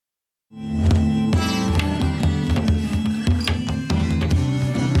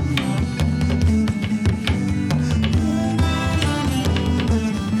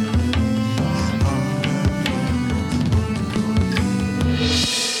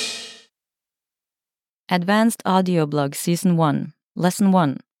Advanced Audio Blog Season 1, Lesson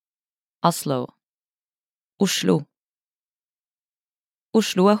 1. Oslo. Oslo.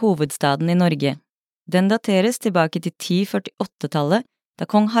 Oslo er hovedstaden i Norge. Den dateres tilbake til 1048-tallet, da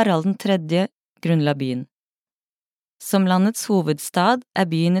kong Harald 3. grunnla byen. Som landets hovedstad er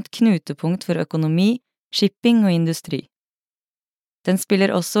byen et knutepunkt for økonomi, shipping og industri. Den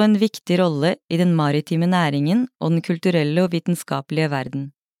spiller også en viktig rolle i den maritime næringen og den kulturelle og vitenskapelige verden.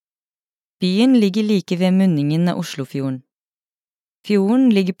 Byen ligger like ved munningen av Oslofjorden.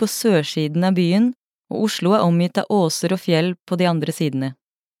 Fjorden ligger på sørsiden av byen, og Oslo er omgitt av åser og fjell på de andre sidene.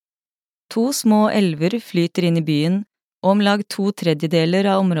 2 små elver flyter inn i byen, og om lag 2/3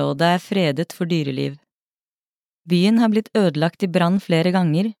 av området er fredet for dyreliv. Byen har blitt ødelagt i brann flere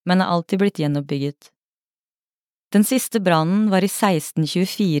ganger, men har alltid blitt gjenoppbygget. Den siste brannen var i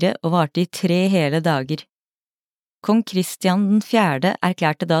 1624 og varte i 3 hele dager. Kong Kristian 4.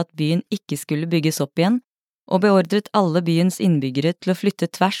 erklærte da at byen ikke skulle bygges opp igjen, og beordret alle byens innbyggere til å flytte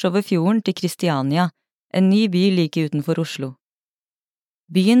tvers over fjorden til Kristiania, en ny by like utenfor Oslo.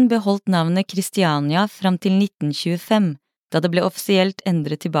 Byen beholdt navnet Kristiania fram til 1925, da det ble offisielt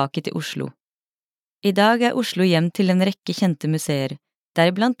endret tilbake til Oslo. I dag er Oslo hjem til en rekke kjente museer,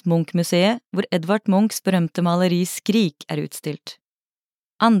 deriblant Munch-museet, hvor Edvard Munchs berømte maleri Skrik er utstilt.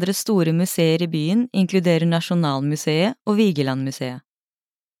 Andre store museer i byen inkluderer Nasjonalmuseet og Vigelandmuseet.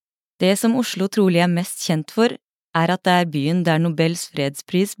 Det som Oslo trolig er mest kjent for, er at det er byen der Nobels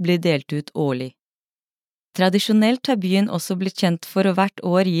fredspris blir delt ut årlig. Tradisjonelt har byen også blitt kjent for å hvert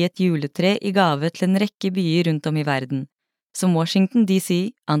år gi et juletre i gave til en rekke byer rundt om i verden, som Washington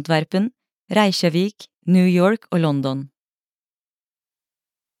DC, Antwerpen, Reykjavik, New York og London.